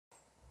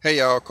Hey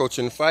y'all, Coach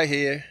in the Fight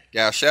here.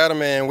 Got Shadow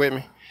Man with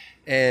me.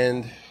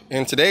 And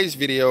in today's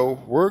video,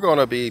 we're going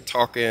to be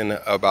talking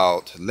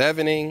about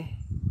leavening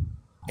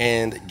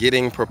and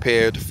getting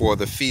prepared for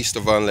the Feast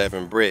of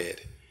Unleavened Bread.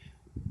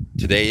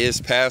 Today is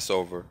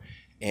Passover,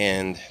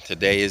 and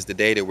today is the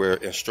day that we're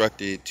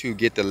instructed to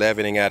get the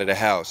leavening out of the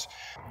house.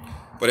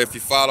 But if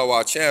you follow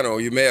our channel,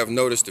 you may have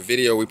noticed the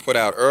video we put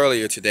out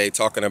earlier today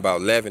talking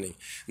about leavening.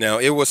 Now,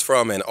 it was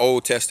from an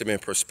Old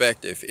Testament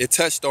perspective. It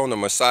touched on the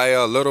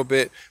Messiah a little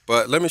bit,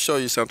 but let me show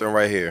you something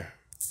right here.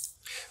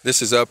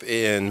 This is up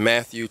in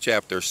Matthew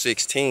chapter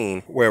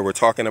 16, where we're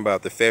talking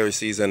about the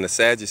Pharisees and the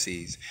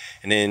Sadducees.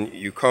 And then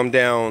you come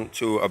down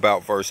to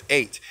about verse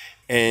 8.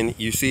 And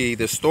you see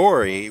the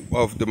story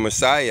of the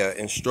Messiah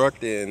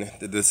instructing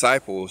the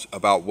disciples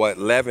about what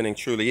leavening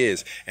truly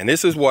is. And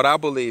this is what I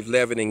believe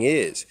leavening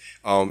is.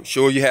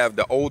 Sure, you have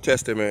the Old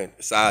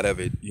Testament side of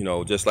it, you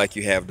know, just like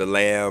you have the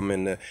lamb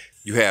and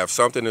you have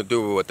something to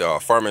do with the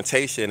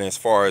fermentation as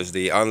far as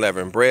the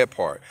unleavened bread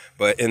part.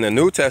 But in the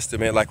New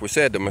Testament, like we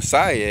said, the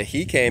Messiah,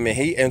 he came and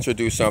he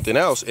introduced something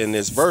else in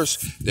this verse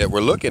that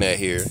we're looking at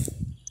here.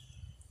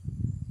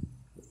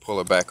 Pull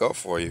it back up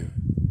for you.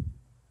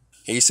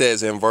 He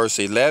says in verse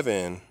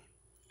 11,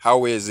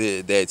 "How is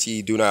it that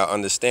ye do not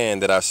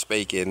understand that I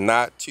spake it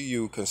not to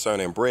you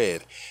concerning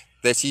bread,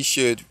 that ye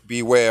should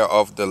beware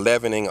of the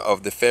leavening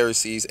of the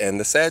Pharisees and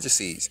the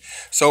Sadducees?"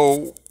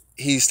 So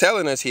he's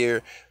telling us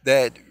here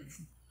that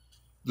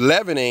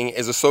leavening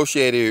is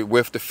associated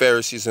with the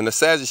Pharisees and the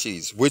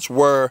Sadducees, which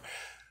were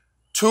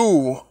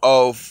two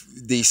of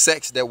the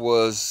sects that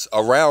was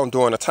around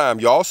during the time.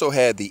 You also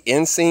had the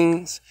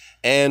Essenes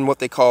and what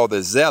they call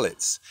the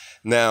Zealots.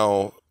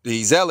 Now,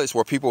 the Zealots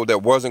were people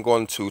that wasn't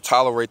going to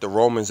tolerate the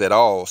Romans at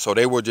all. So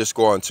they were just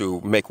going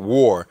to make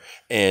war,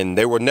 and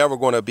they were never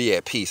going to be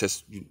at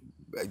peace.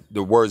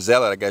 The word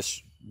zealot, I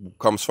guess,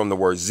 comes from the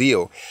word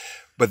zeal.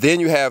 But then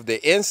you have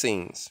the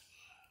Essenes,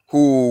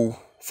 who,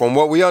 from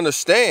what we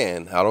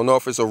understand, I don't know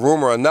if it's a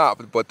rumor or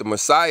not, but the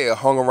Messiah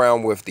hung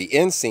around with the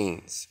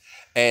Essenes.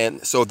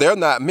 And so they're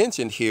not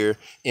mentioned here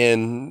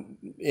in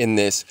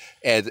this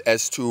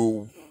as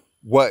to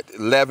what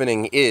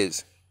leavening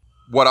is.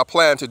 What I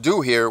plan to do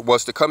here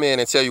was to come in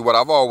and tell you what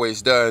I've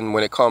always done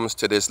when it comes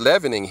to this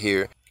leavening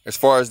here. As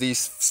far as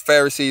these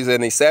Pharisees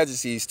and these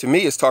Sadducees, to me,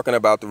 it's talking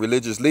about the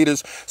religious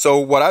leaders. So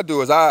what I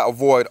do is I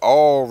avoid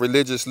all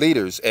religious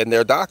leaders and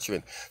their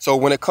doctrine. So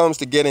when it comes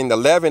to getting the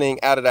leavening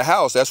out of the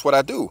house, that's what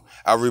I do.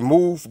 I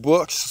remove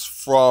books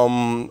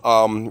from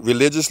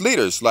religious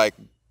leaders, like,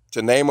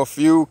 to name a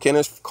few,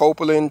 Kenneth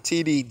Copeland,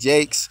 T.D.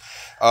 Jakes,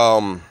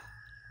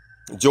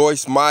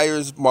 Joyce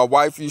Myers. My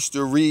wife used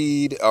to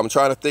read. I'm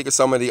trying to think of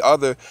some of the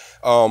other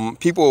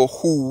people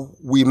who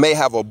we may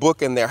have a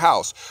book in their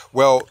house.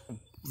 Well,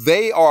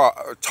 they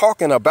are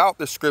talking about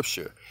the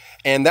scripture,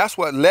 and that's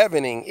what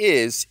leavening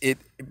is. It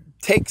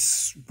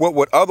takes what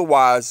would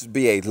otherwise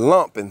be a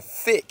lump and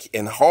thick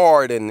and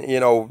hard and, you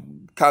know,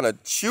 kind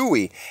of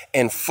chewy,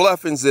 and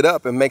fluffens it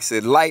up and makes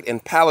it light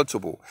and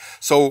palatable.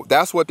 So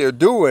that's what they're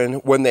doing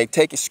when they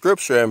take a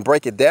scripture and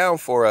break it down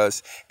for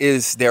us,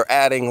 is they're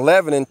adding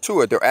leavening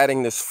to it. They're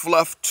adding this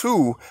fluff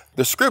to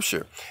the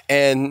scripture.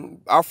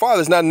 And our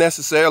Father's not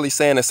necessarily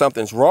saying that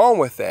something's wrong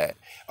with that.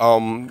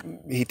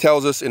 He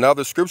tells us in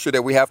other scripture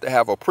that we have to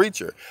have a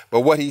preacher. But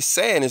what he's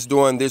saying is,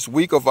 during this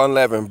week of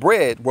unleavened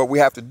bread, what we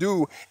have to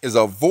do is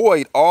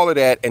avoid all of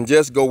that and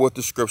just go with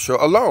the scripture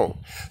alone.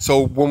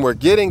 So when we're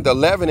getting the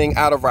leavening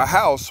out of our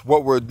house,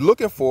 what we're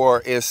looking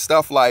for is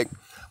stuff like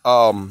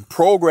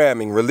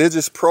programming,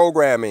 religious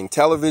programming,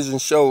 television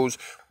shows.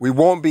 We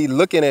won't be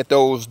looking at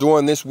those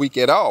during this week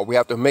at all. We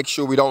have to make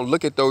sure we don't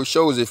look at those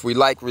shows. If we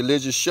like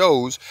religious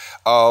shows,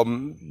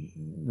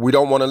 we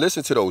don't want to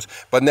listen to those.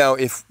 But now,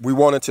 if we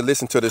wanted to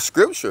listen to the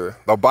scripture,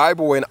 the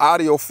Bible in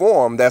audio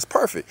form, that's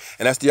perfect.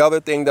 And that's the other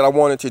thing that I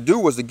wanted to do,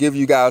 was to give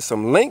you guys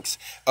some links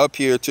up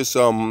here to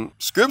some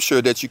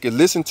scripture that you can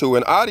listen to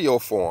in audio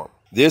form.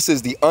 This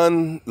is the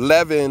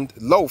unleavened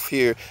loaf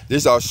here.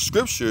 These are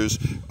scriptures,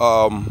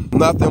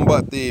 nothing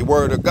but the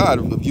word of God.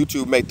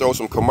 YouTube may throw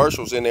some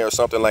commercials in there or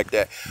something like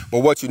that.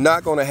 But what you're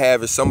not going to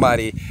have is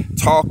somebody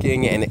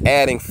talking and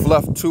adding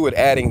fluff to it,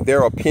 adding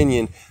their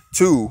opinion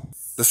to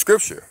the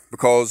scripture,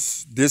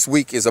 because this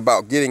week is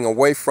about getting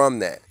away from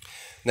that.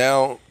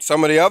 Now,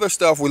 some of the other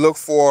stuff we look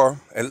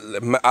for,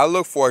 and I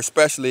look for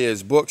especially,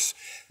 is books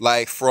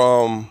like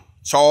from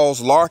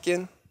Charles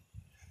Larkin.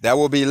 That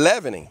will be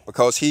leavening,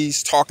 because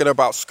he's talking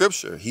about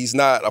scripture. He's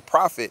not a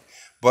prophet,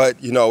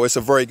 but, you know, it's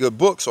a very good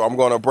book. So I'm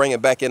going to bring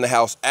it back in the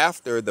house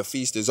after the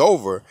feast is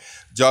over,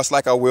 just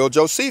like I will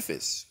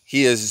Josephus.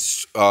 He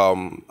is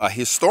a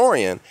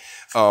historian,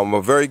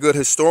 a very good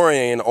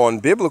historian on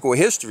biblical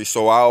history.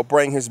 So I'll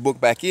bring his book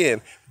back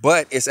in,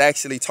 but it's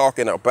actually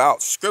talking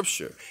about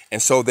scripture.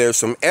 And so there's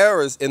some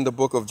errors in the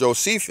book of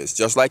Josephus,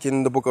 just like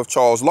in the book of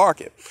Charles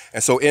Larkin.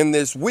 And so in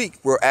this week,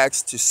 we're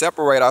asked to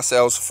separate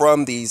ourselves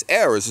from these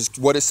errors. It's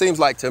what it seems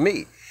like to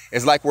me.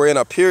 It's like we're in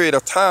a period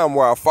of time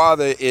where our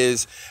Father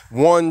is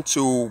one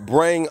to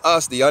bring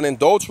us the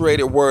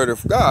unadulterated word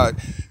of God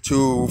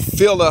to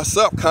fill us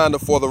up kind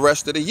of for the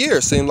rest of the year.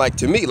 It seemed like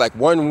to me, like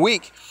 1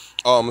 week,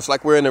 it's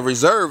like we're in the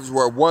reserves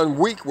where 1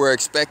 week we're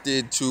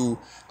expected to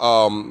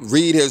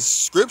read his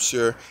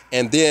scripture,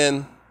 and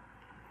then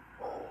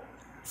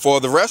for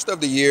the rest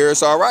of the year,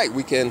 it's all right.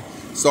 We can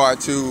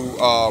start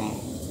to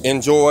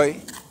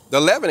enjoy the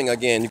leavening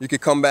again. You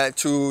could come back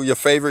to your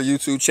favorite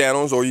YouTube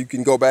channels, or you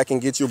can go back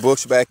and get your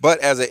books back. But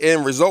as an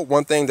end result,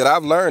 one thing that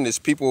I've learned is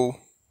people,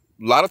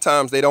 a lot of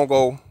times they don't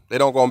go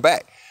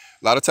back.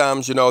 A lot of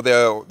times, you know,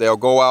 they'll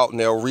go out and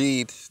they'll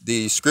read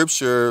the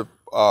scripture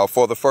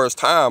for the first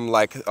time,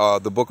 like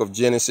the book of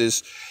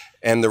Genesis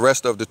and the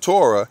rest of the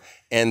Torah,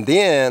 and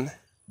then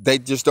they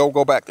just don't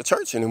go back to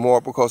church anymore,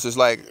 because it's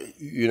like,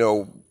 you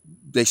know,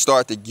 they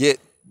start to get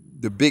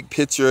the big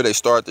picture. They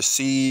start to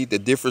see the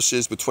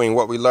differences between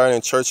what we learn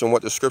in church and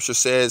what the scripture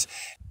says.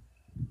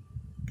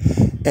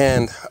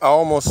 And I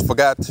almost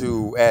forgot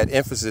to add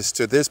emphasis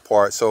to this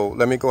part, so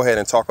let me go ahead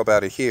and talk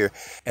about it here.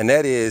 And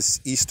that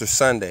is Easter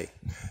Sunday.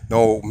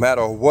 No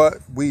matter what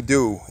we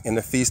do in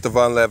the Feast of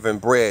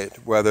Unleavened Bread,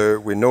 whether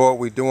we know what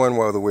we're doing,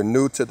 whether we're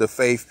new to the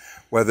faith,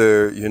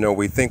 whether, you know,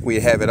 we think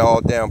we have it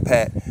all down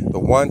pat, the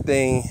one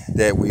thing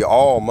that we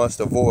all must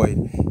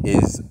avoid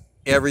is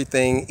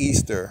everything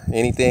Easter,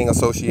 anything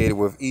associated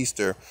with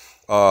Easter.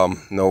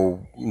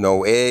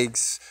 No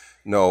eggs,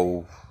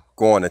 no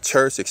going to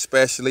church,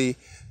 especially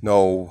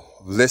no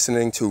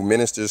listening to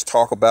ministers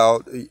talk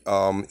about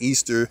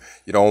Easter.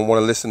 You don't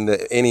want to listen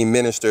to any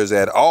ministers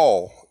at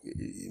all,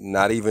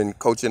 not even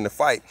coaching the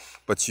fight,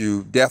 but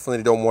you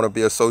definitely don't want to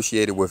be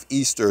associated with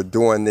Easter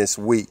during this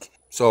week.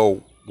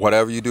 So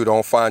whatever you do,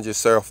 don't find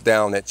yourself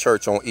down at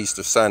church on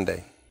Easter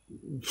Sunday.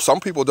 Some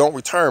people don't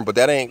return, but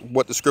that ain't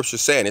what the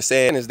scripture's saying. It's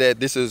saying is that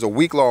this is a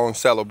week-long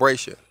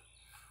celebration.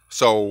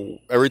 So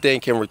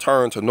everything can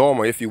return to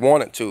normal if you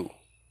want it to.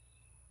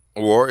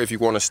 Or if you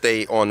want to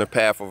stay on the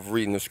path of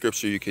reading the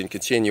scripture, you can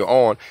continue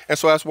on. And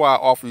so that's why I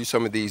offer you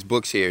some of these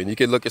books here. And you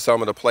can look at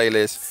some of the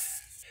playlists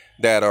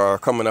that are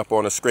coming up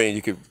on the screen.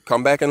 You could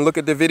come back and look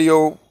at the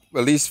video,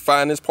 at least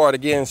find this part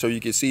again, so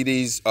you can see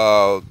these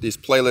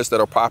playlists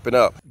that are popping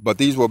up. But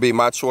these will be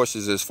my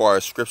choices as far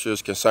as scripture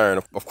is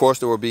concerned. Of course,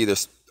 there will be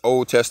this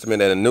Old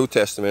Testament and the New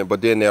Testament, but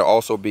then there'll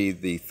also be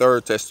the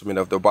Third Testament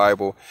of the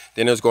Bible.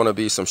 Then there's going to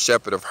be some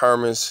Shepherd of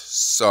Hermas,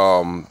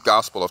 some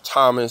Gospel of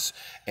Thomas,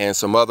 and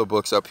some other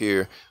books up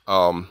here,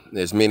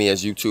 as many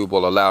as YouTube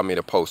will allow me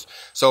to post.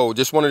 So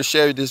just wanted to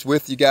share this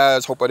with you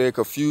guys. Hope I didn't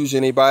confuse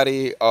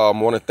anybody.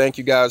 Want to thank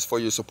you guys for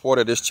your support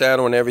of this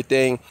channel and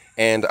everything,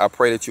 and I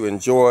pray that you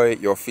enjoy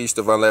your Feast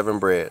of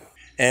Unleavened Bread.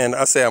 And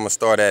I say I'm going to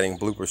start adding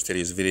bloopers to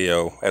this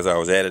video. As I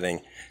was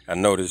editing, I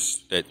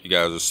noticed that you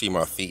guys will see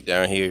my feet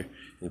down here.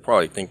 You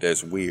probably think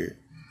that's weird,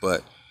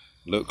 but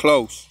look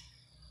close.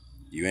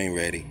 You ain't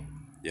ready.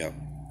 Yep,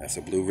 that's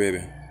a blue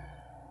ribbon.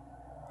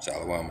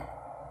 Shalom.